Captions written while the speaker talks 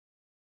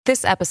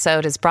This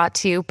episode is brought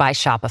to you by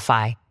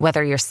Shopify.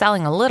 Whether you're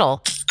selling a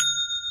little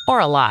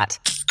or a lot,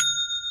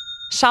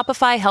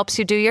 Shopify helps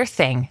you do your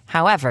thing,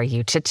 however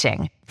you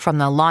cha-ching. From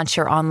the launch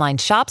your online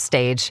shop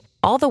stage,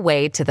 all the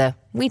way to the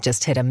we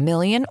just hit 1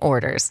 million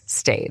orders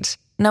stage.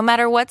 No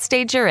matter what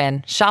stage you're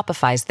in,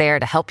 Shopify's there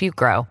to help you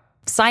grow.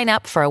 Sign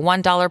up for a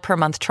 $1 per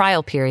month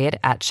trial period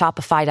at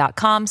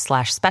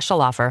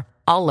shopify.com/special offer,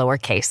 all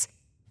lowercase.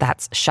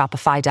 That's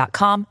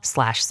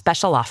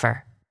shopify.com/special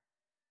offer.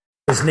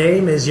 His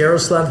name is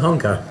Yaroslav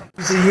Hunka.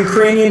 He's a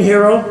Ukrainian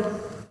hero,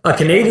 a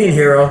Canadian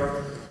hero,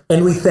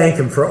 and we thank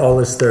him for all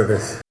his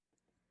service.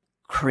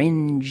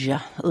 Cringe.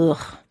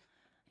 Ugh.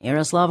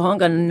 Yaroslav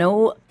Hunka,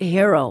 no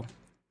hero.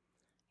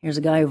 Here's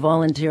a guy who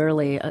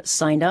voluntarily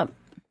signed up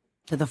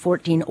to the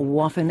 14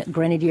 Waffen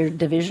Grenadier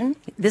Division.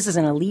 This is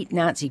an elite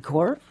Nazi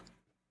corps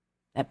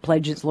that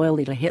pledged its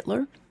loyalty to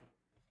Hitler.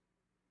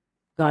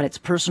 Got its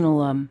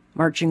personal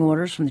marching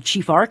orders from the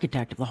chief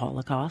architect of the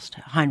Holocaust,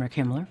 Heinrich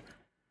Himmler.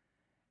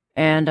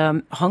 And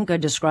Hunka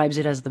describes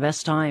it as the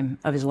best time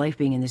of his life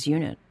being in this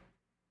unit.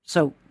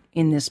 So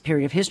in this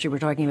period of history, we're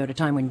talking about a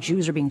time when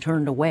Jews are being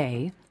turned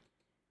away,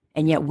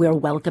 and yet we're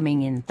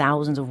welcoming in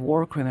thousands of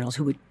war criminals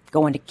who would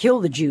go on to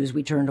kill the Jews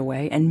we turned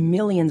away, and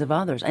millions of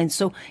others. And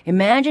so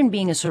imagine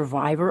being a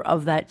survivor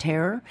of that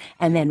terror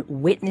and then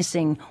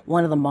witnessing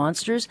one of the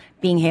monsters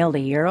being hailed a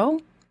hero.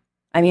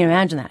 I mean,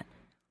 imagine that.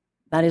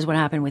 That is what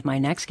happened with my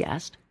next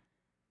guest.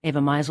 Eva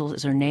Meisel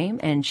is her name,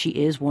 and she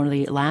is one of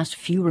the last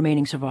few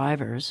remaining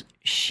survivors.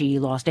 She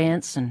lost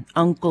aunts and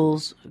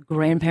uncles,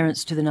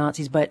 grandparents to the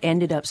Nazis, but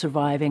ended up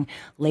surviving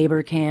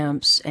labor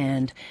camps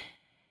and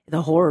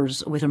the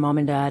horrors with her mom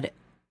and dad,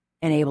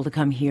 and able to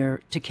come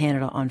here to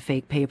Canada on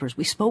fake papers.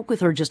 We spoke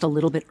with her just a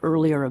little bit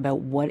earlier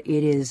about what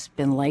it has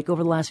been like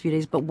over the last few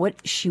days, but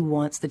what she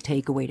wants the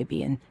takeaway to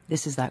be, and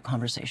this is that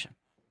conversation.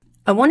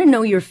 I want to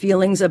know your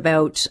feelings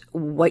about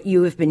what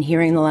you have been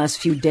hearing the last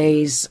few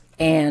days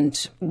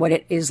and what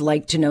it is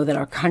like to know that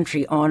our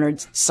country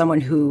honored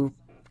someone who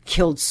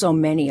killed so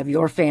many of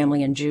your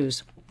family and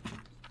Jews.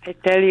 I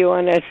tell you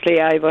honestly,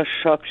 I was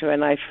shocked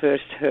when I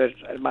first heard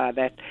about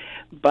that.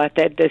 But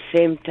at the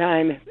same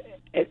time,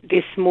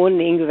 this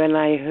morning when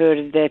I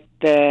heard that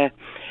the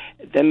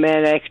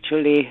man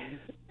actually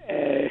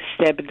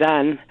stepped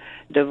down,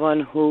 the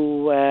one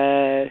who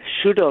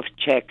should have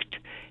checked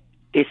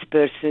this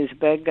person's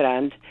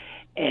background,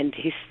 and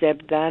he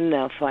stepped down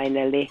now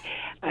finally,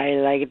 I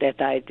like that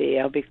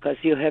idea, because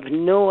you have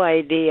no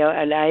idea,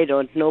 and I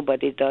don't,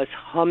 nobody does,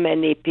 how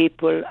many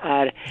people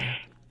are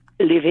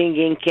living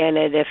in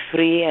Canada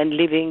free and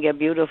living a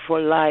beautiful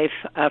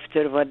life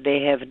after what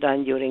they have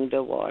done during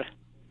the war.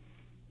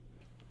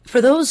 For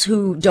those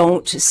who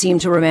don't seem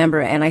to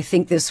remember, and I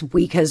think this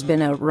week has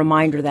been a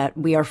reminder that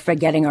we are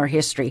forgetting our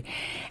history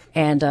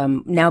and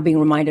now being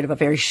reminded of a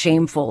very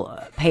shameful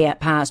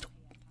past,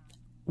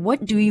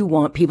 what do you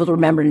want people to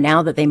remember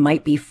now that they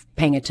might be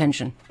paying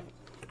attention?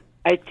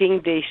 I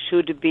think they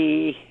should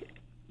be,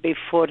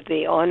 before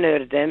they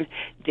honor them,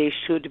 they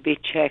should be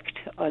checked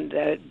on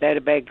their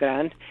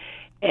background.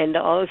 And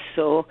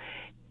also,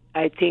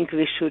 I think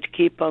we should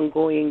keep on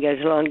going as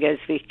long as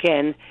we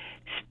can,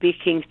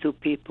 speaking to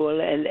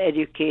people and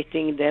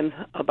educating them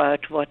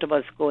about what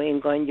was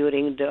going on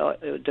during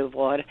the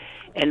war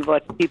and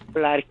what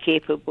people are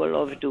capable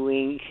of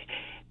doing.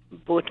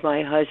 Both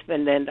my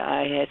husband and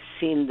I have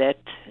seen that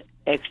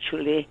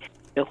actually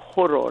the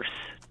horrors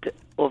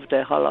of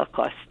the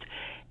Holocaust.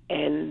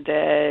 And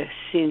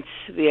since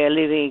we are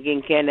living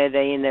in Canada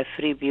in a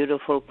free,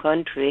 beautiful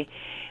country,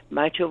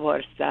 much of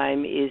our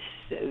time is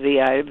we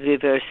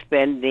were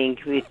spending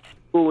with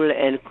school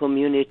and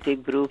community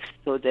groups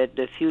so that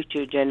the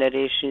future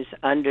generations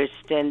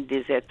understand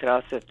these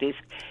atrocities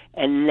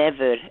and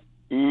never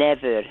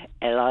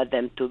allow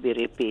them to be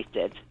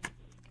repeated.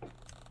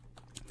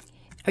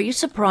 Are you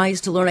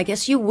surprised to learn? I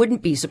guess you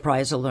wouldn't be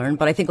surprised to learn,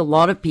 but I think a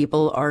lot of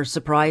people are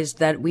surprised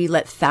that we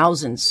let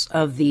thousands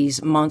of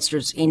these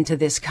monsters into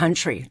this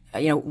country.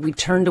 You know, we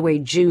turned away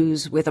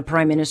Jews with a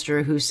prime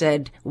minister who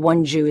said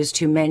one Jew is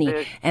too many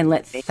and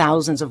let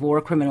thousands of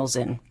war criminals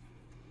in.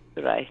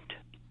 Right.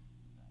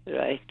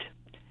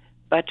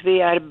 But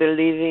we are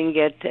believing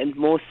it, and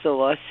most of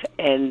us,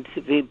 and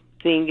we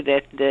think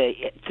that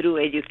through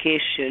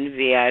education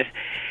we are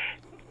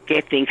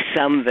getting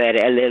somewhere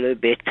a little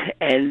bit.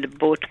 And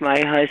both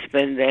my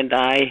husband and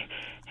I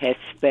have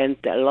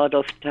spent a lot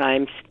of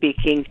time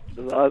speaking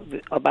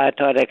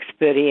about our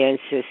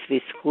experiences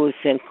with schools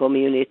and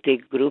community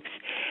groups,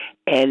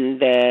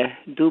 and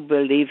do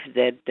believe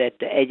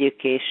that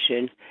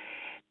education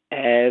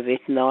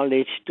with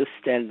knowledge to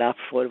stand up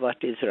for what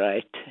is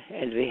right,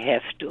 and we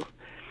have to.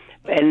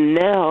 And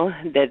now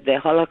that the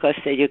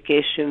Holocaust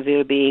education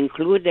will be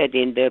included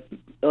in the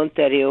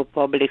Ontario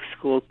public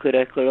school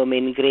curriculum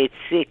in grade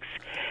 6,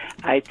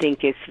 I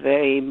think it's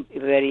very,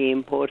 very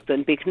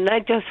important, because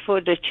not just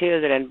for the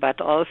children, but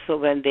also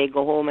when they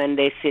go home and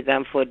they sit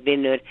down for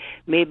dinner,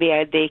 maybe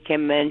they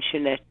can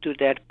mention it to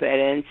their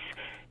parents,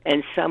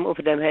 and some of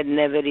them had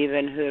never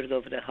even heard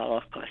of the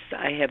Holocaust.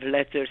 I have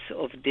letters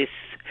of this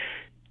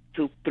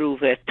to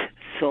prove it,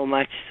 so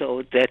much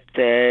so that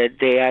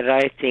they are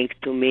writing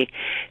to me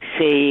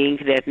saying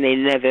that they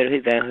never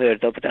even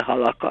heard of the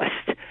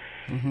Holocaust.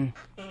 Mm-hmm.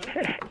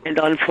 And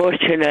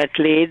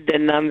unfortunately, the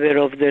number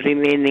of the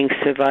remaining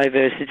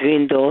survivors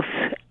dwindles,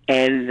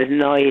 and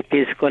now it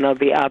is going to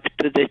be up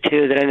to the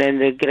children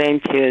and the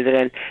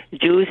grandchildren,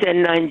 Jews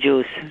and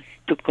non-Jews,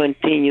 to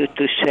continue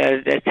to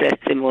share their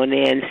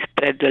testimony and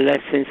spread the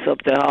lessons of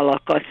the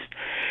Holocaust.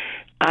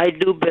 I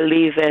do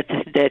believe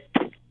that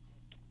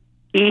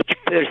each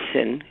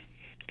person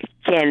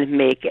can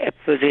make a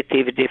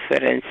positive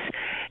difference,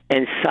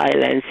 and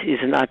silence is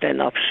not an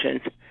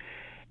option.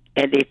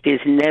 And it is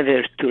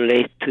never too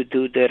late to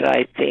do the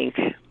right thing.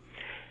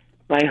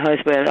 My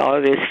husband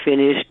always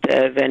finished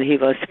when he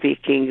was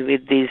speaking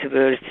with these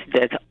words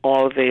that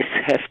always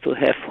have to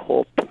have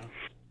hope.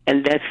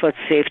 And that's what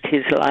saved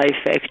his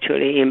life,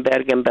 actually, in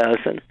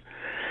Bergen-Belsen.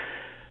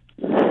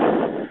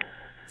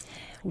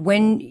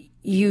 When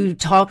you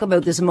talk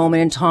about this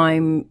moment in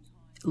time,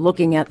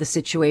 looking at the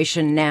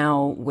situation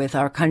now with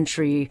our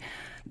country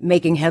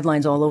making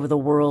headlines all over the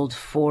world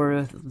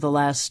for the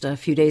last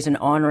few days and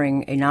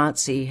honoring a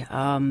Nazi,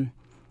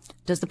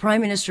 does the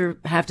Prime Minister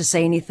have to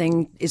say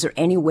anything? Is there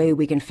any way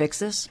we can fix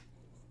this?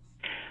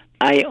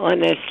 I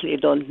honestly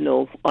don't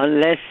know,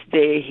 unless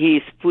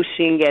he's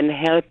pushing and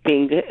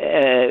helping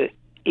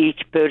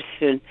each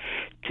person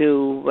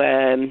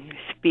to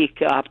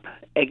speak up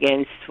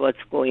against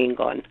what's going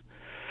on.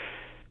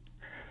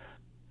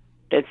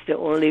 That's the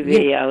only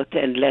way out,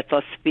 and let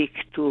us speak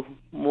to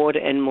more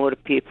and more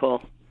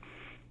people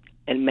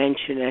and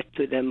mention it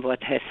to them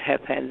what has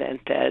happened and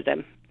tell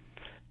them.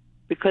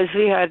 Because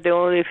we are the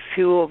only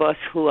few of us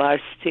who are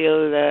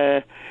still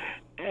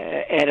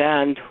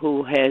around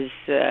who has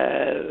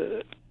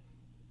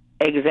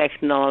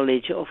exact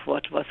knowledge of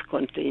what was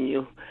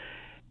continued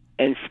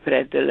and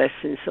spread the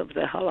lessons of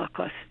the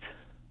Holocaust.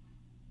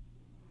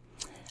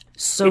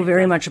 So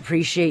very much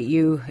appreciate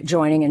you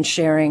joining and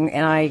sharing,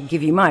 and I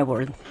give you my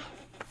word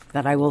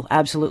that I will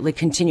absolutely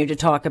continue to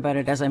talk about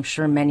it, as I'm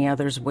sure many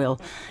others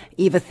will.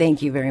 Eva,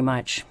 thank you very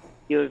much.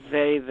 You're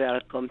very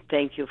welcome.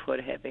 Thank you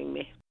for having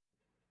me.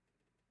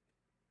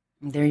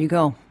 There you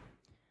go.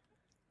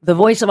 The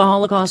voice of a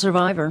Holocaust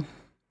survivor.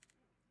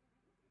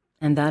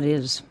 And that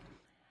is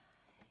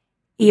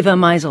Eva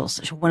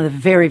Meisels, one of the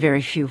very,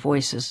 very few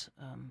voices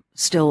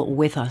still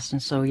with us.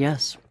 And so,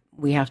 yes,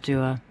 we have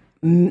to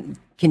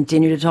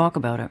continue to talk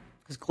about it,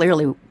 because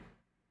clearly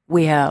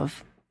we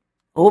have,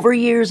 over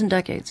years and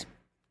decades,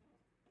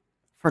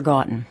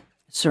 forgotten,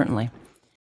 certainly.